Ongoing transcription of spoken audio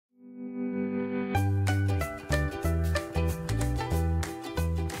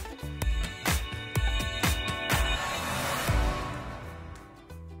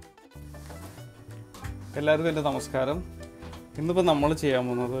എല്ലാവർക്കും എൻ്റെ നമസ്കാരം. ഇന്നിപ്പോൾ നമ്മൾ ചെയ്യാൻ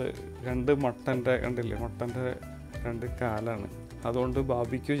പോകുന്നത് രണ്ട് മട്ടൻ്റെ രണ്ട് കാലാണ്. അതുകൊണ്ട്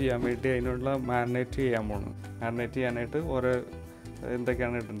ബാർബിക്യൂ ചെയ്യാൻ വേണ്ടി അതിനുള്ള മാരിനേറ്റ് ചെയ്യാൻ പോകണം. മാരിനേറ്റ് ചെയ്യാനായിട്ട് ഓരോ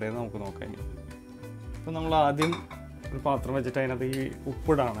എന്തൊക്കെയാണ് ഇടേണ്ടതെന്ന് നമുക്ക് നോക്കാം. ഇനി ഇപ്പോൾ നമ്മൾ ആദ്യം ഒരു പാത്രം വെച്ചിട്ട് അതിനകത്ത് ഈ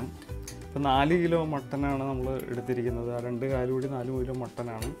ഉപ്പിടാണ്. ഇപ്പോൾ 4 കിലോ മട്ടനാണ് നമ്മൾ എടുത്തിരിക്കുന്നത്. ആ 2 കാല് കൂടി 4 കിലോ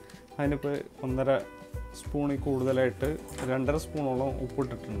മട്ടനാണ്. അതിനിപ്പോൾ 1.5 സ്പൂണിൽ കൂടുതലായിട്ട് 2.5 സ്പൂണോളം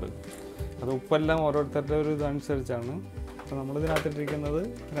ഉപ്പിട്ടിട്ടുണ്ട്. അത് ഉപ്പെല്ലാം ഓരോരുത്തരുടെ ഒരു ഇതനുസരിച്ചാണ്. അപ്പോൾ നമ്മളിതിനകത്തിട്ടിരിക്കുന്നത്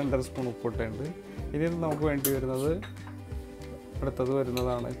 2.5 സ്പൂൺ ഉപ്പിട്ടുണ്ട്. ഇനി നമുക്ക് വേണ്ടി വരുന്നത് അടുത്തത്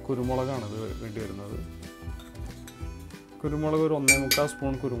വരുന്നതാണ് കുരുമുളകാണ്. ഇത് വേണ്ടി വരുന്നത് കുരുമുളക് ഒരു 1.25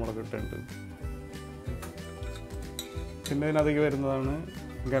 സ്പൂൺ കുരുമുളക് ഇട്ടിട്ടുണ്ട്. പിന്നെ ഇതിനകത്തേക്ക് വരുന്നതാണ്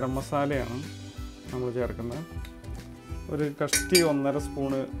ഗരം മസാലയാണ് നമ്മൾ ചേർക്കുന്നത്. ഒരു കഷ്ടി 1.5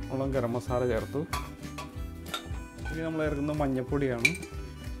 സ്പൂണോളം ഗരം മസാല ചേർത്തു. ഇനി നമ്മൾ ചേർക്കുന്നത് മഞ്ഞൾപ്പൊടിയാണ്.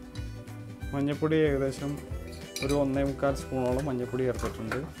 മഞ്ഞൾപ്പൊടി ഏകദേശം ഒരു 1.25 സ്പൂണോളം മഞ്ഞൾപ്പൊടി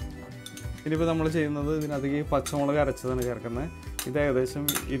ചേർത്തിട്ടുണ്ട്. ഇനിയിപ്പോൾ നമ്മൾ ചെയ്യുന്നത് ഇതിനകത്തേക്ക് പച്ചമുളക് അരച്ചതാണ് ചേർക്കുന്നത്. ഇത് ഏകദേശം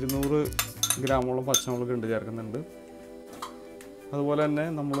 200 ഗ്രാമോളം പച്ചമുളക് ഉണ്ട് ചേർക്കുന്നുണ്ട്. അതുപോലെ തന്നെ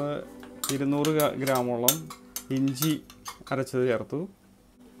നമ്മൾ 200 ഗ്രാമോളം ഇഞ്ചി അരച്ചത് ചേർത്തു.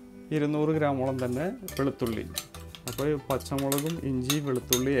 200 ഗ്രാമോളം തന്നെ വെളുത്തുള്ളി. അപ്പോൾ പച്ചമുളകും ഇഞ്ചി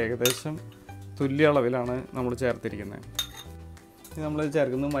വെളുത്തുള്ളി ഏകദേശം തുല്യ അളവിലാണ് നമ്മൾ ചേർത്തിരിക്കുന്നത്. ഇനി നമ്മൾ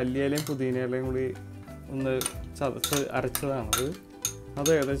ചേർക്കുന്നത് മല്ലിയിലയും പുതിനയിലയും കൂടി ഒന്ന് ചതച്ച് അരച്ചതാണത്. അത്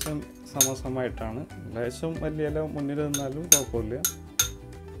ഏകദേശം സമസമായിട്ടാണ്. ലേശം മല്ലിയില മുന്നിൽ നിന്നാലും കുഴപ്പമില്ല.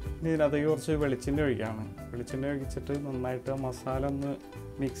 ഇനി ഇതിനകത്തേക്ക് കുറച്ച് വെളിച്ചെണ്ണ ഒഴിക്കുകയാണ്. വെളിച്ചെണ്ണ ഒഴിച്ചിട്ട് നന്നായിട്ട് മസാല ഒന്ന്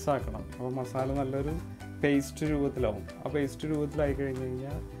മിക്സ് ആക്കണം. അപ്പോൾ മസാല നല്ലൊരു പേസ്റ്റ് രൂപത്തിലാവും. ആ പേസ്റ്റ് രൂപത്തിലായി കഴിഞ്ഞ്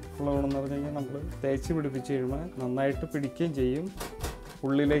കഴിഞ്ഞാൽ ഉള്ള ഗുണമെന്ന് പറഞ്ഞു കഴിഞ്ഞാൽ നമ്മൾ തേച്ച് പിടിപ്പിച്ച് കഴിയുമ്പോൾ നന്നായിട്ട് പിടിക്കുകയും ചെയ്യും,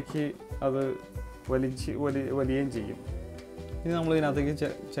 ഉള്ളിലേക്ക് അത് വലിയുകയും ചെയ്യും. ഇനി നമ്മൾ ഇതിനകത്തേക്ക്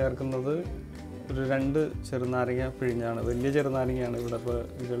ചേർക്കുന്നത് ഒരു 2 ചെറുനാരങ്ങ പിഴിഞ്ഞാണ്. വലിയ ചെറുനാരങ്ങയാണ്. ഇവിടെ ഇപ്പോൾ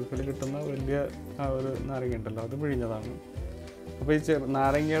ഗൾഫിൽ കിട്ടുന്ന വലിയ ആ ഒരു നാരങ്ങ ഉണ്ടല്ലോ, അത് പിഴിഞ്ഞതാണ്. അപ്പോൾ ഈ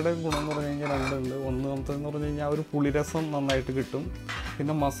നാരങ്ങയുടെ ഗുണം എന്ന് പറഞ്ഞു കഴിഞ്ഞാൽ 2 ഉണ്ട്. ഒന്നാമത്തെന്ന് പറഞ്ഞു കഴിഞ്ഞാൽ ഒരു പുളിരസം നന്നായിട്ട് കിട്ടും.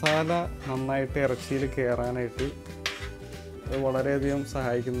 പിന്നെ മസാല നന്നായിട്ട് ഇറച്ചിയിൽ കയറാനായിട്ട് വളരെയധികം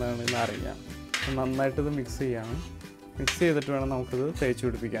സഹായിക്കുന്നതാണ് നാരങ്ങ. നന്നായിട്ടിത് മിക്സ് ചെയ്യാണ്. മിക്സ് ചെയ്തിട്ട് വേണം നമുക്കിത് തേച്ച്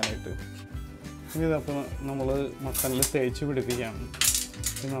പിടിപ്പിക്കാനായിട്ട്. ഇനി ഇതപ്പോൾ നമ്മൾ മട്ടനിൽ തേച്ച് പിടിപ്പിക്കുകയാണ്.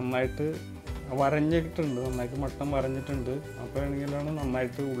 ഇത് നന്നായിട്ട് വരഞ്ഞിട്ടുണ്ട്, നന്നായിട്ട് മട്ടൻ വരഞ്ഞിട്ടുണ്ട്. അപ്പോഴാണെങ്കിലാണ്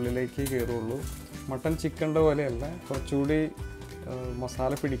നന്നായിട്ട് ഉള്ളിലേക്ക് കയറുള്ളൂ. മട്ടൻ ചിക്കൻ്റെ പോലെയല്ല, കുറച്ചുകൂടി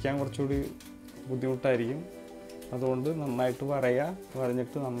മസാല പിടിക്കാൻ കുറച്ചുകൂടി ബുദ്ധിമുട്ടായിരിക്കും. അതുകൊണ്ട് നന്നായിട്ട്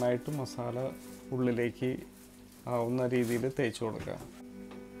വരഞ്ഞിട്ട് നന്നായിട്ട് മസാല ഉള്ളിലേക്ക് ആവുന്ന രീതിയിൽ തേച്ച് കൊടുക്കുക.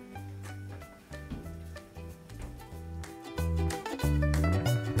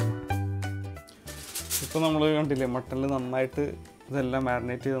 ഇപ്പോൾ നമ്മൾ കണ്ടില്ലേ, മട്ടനിൽ നന്നായിട്ട് ഇതെല്ലാം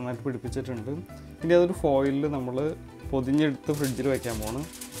മാരിനേറ്റ് ചെയ്ത് നന്നായിട്ട് പിടിപ്പിച്ചിട്ടുണ്ട്. ഇനി അതൊരു ഫോയിലിൽ നമ്മൾ പൊതിഞ്ഞെടുത്ത് ഫ്രിഡ്ജിൽ വയ്ക്കാൻ പോകണം.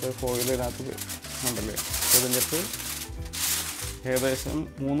 ഫോയിലിനകത്ത് കണ്ടില്ലേ പൊതിഞ്ഞിട്ട് ഏകദേശം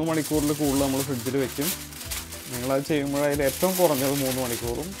 3 മണിക്കൂറിൽ കൂടുതൽ നമ്മൾ ഫ്രിഡ്ജിൽ വയ്ക്കും. നിങ്ങളത് ചെയ്യുമ്പോൾ അതിൽ ഏറ്റവും കുറഞ്ഞത് 3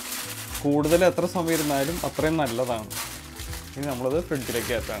 മണിക്കൂറും കൂടുതൽ എത്ര സമയം ഇരുന്നാലും അത്രയും നല്ലതാണ്. ഇനി നമ്മളത് ഫ്രിഡ്ജിലേക്ക്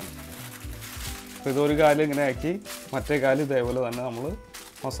കയറ്റാണ്. അപ്പോൾ ഇതൊരു കാല് ഇങ്ങനെ ആക്കി മറ്റേ കാല് ഇതേപോലെ തന്നെ നമ്മൾ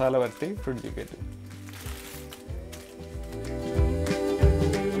മസാല വരട്ടി ഫ്രിഡ്ജിൽ കയറ്റും.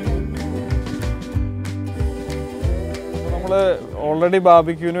 നമ്മൾ ഓൾറെഡി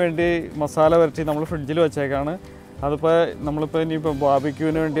ബാർബിക്യൂവിന് വേണ്ടി മസാല വരട്ടി നമ്മൾ ഫ്രിഡ്ജിൽ വെച്ചേക്കാണ്. അതിപ്പോൾ നമ്മളിപ്പോൾ ഇനിയിപ്പോൾ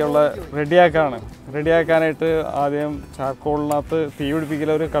ബാർബിക്യൂവിന് വേണ്ടിയുള്ള റെഡിയാക്കാനായിട്ട് ആദ്യം ചാർക്കോളിനകത്ത് തീ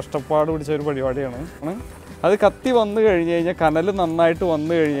പിടിപ്പിക്കൽ ഒരു കഷ്ടപ്പാട് പിടിച്ച ഒരു പരിപാടിയാണ്. അത് കത്തി വന്നു കഴിഞ്ഞ് കഴിഞ്ഞാൽ, കനൽ നന്നായിട്ട്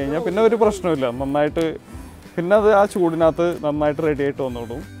വന്നു കഴിഞ്ഞ് കഴിഞ്ഞാൽ പിന്നെ ഒരു പ്രശ്നമില്ല. നന്നായിട്ട് പിന്നെ അത് ആ ചൂടിനകത്ത് നന്നായിട്ട് റെഡിയായിട്ട്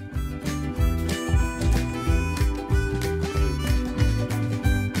വന്നോളും.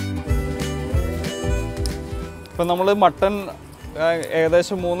 ഇപ്പം നമ്മൾ മട്ടൻ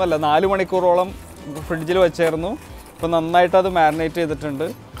ഏകദേശം 3 അല്ല 4 മണിക്കൂറോളം ഫ്രിഡ്ജിൽ വെച്ചായിരുന്നു. ഇപ്പോൾ നന്നായിട്ട് അത് മാരിനേറ്റ് ചെയ്തിട്ടുണ്ട്.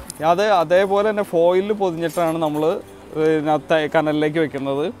 അത് അതേപോലെ തന്നെ ഫോയിലിൽ പൊതിഞ്ഞിട്ടാണ് നമ്മൾ ഇതിനകത്ത് കനലിലേക്ക്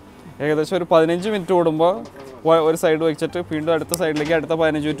വെക്കുന്നത്. ഏകദേശം ഒരു 15 മിനിറ്റ് കൂടുമ്പോൾ ഒരു സൈഡ് വെച്ചിട്ട് വീണ്ടും അടുത്ത സൈഡിലേക്ക് അടുത്ത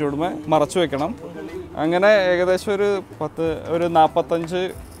 15 മിനിറ്റ് കൂടുമ്പോൾ മറച്ചു വെക്കണം. അങ്ങനെ ഏകദേശം ഒരു 45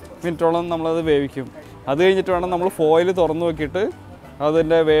 മിനിറ്റോളം നമ്മളത് വേവിക്കും. അത് കഴിഞ്ഞിട്ട് വേണം നമ്മൾ ഫോയിൽ തുറന്നു നോക്കിയിട്ട്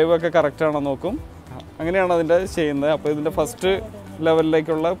അതിൻ്റെ വേവൊക്കെ കറക്റ്റാണോ നോക്കും. അങ്ങനെയാണ് അതിൻ്റെ ചെയ്യുന്നത്. അപ്പോൾ ഇതിൻ്റെ ഫസ്റ്റ്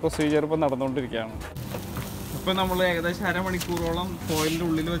ലെവലിലേക്കുള്ള പ്രൊസീജിയർ ഇപ്പോൾ നടന്നുകൊണ്ടിരിക്കുകയാണ്. ഇപ്പോൾ നമ്മൾ ഏകദേശം അരമണിക്കൂറോളം ഫോയിലിൻ്റെ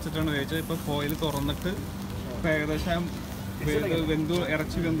ഉള്ളിൽ വെച്ചിട്ടാണ് വേവിച്ചത്. ഇപ്പോൾ ഫോയിൽ തുറന്നിട്ട് ഇപ്പോൾ ഏകദേശം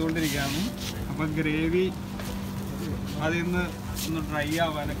ഇറച്ചി വെന്തുകൊണ്ടിരിക്കുകയാണ്. അപ്പോൾ ഗ്രേവി അതിൽ നിന്ന് ഒന്ന് ഡ്രൈ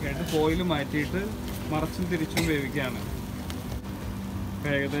ആവാനൊക്കെ ആയിട്ട് ഫോയിൽ മാറ്റിയിട്ട് മറച്ചും തിരിച്ചും വേവിക്കുകയാണ്.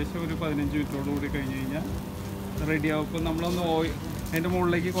 ഏകദേശം ഒരു 15 മിനിറ്റോട് കൂടി കഴിഞ്ഞ് കഴിഞ്ഞാൽ റെഡിയാവും. ഇപ്പോൾ നമ്മളൊന്ന് അതിൻ്റെ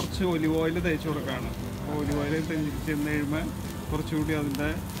മുകളിലേക്ക് കുറച്ച് ഒലിവ് ഓയിൽ തേച്ച് കൊടുക്കുകയാണ്. അപ്പോൾ ഒലിവ് ഓയിൽ ചെന്ന് കഴിയുമ്പോൾ കുറച്ചുകൂടി അതിൻ്റെ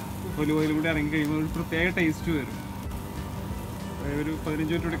ഒലിവ് ഓയിൽ കൂടി ഇറങ്ങി കഴിയുമ്പോൾ ഒരു പ്രത്യേക ടേസ്റ്റ് വരും. ഒരു 15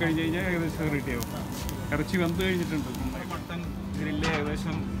 മിനിറ്റ് കൂടി കഴിഞ്ഞ് കഴിഞ്ഞാൽ ഏകദേശം റെഡിയാവും. ഇറച്ചി വെന്ത് കഴിഞ്ഞിട്ടുണ്ട്. മട്ടൺ ഗ്രില്ല്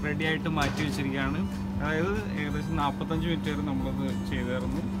ഏകദേശം റെഡി ആയിട്ട് മാറ്റി വെച്ചിരിക്കുകയാണ്. അതായത് ഏകദേശം 45 മിനിറ്റ് വരെ നമ്മളത്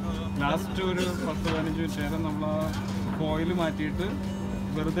ചെയ്തായിരുന്നു. ലാസ്റ്റ് ഒരു 10-15 മിനിറ്റ് വരെ നമ്മൾ ആ ഫോയിൽ മാറ്റിയിട്ട്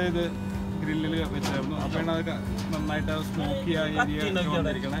വെറുതെ ഇത് ഗ്രില്ലിൽ വെച്ചായിരുന്നു. അപ്പോഴാണ് അത് നന്നായിട്ട് സ്മോക്കി ആ ഏരിയ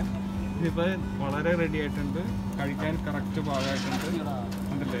വന്നിരിക്കണേ. ഇതിപ്പോൾ വളരെ റെഡി ആയിട്ടുണ്ട്. കഴിക്കാൻ കറക്റ്റ് പാകമായിട്ടുണ്ട്.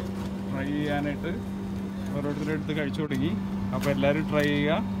 ഉണ്ടല്ലേ, ട്രൈ ചെയ്യാനായിട്ട് ഓരോരുത്തരുടെ അടുത്ത് കഴിച്ചു തുടങ്ങി. അപ്പോൾ എല്ലാവരും ട്രൈ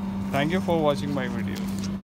ചെയ്യുക. Thank you for watching my video.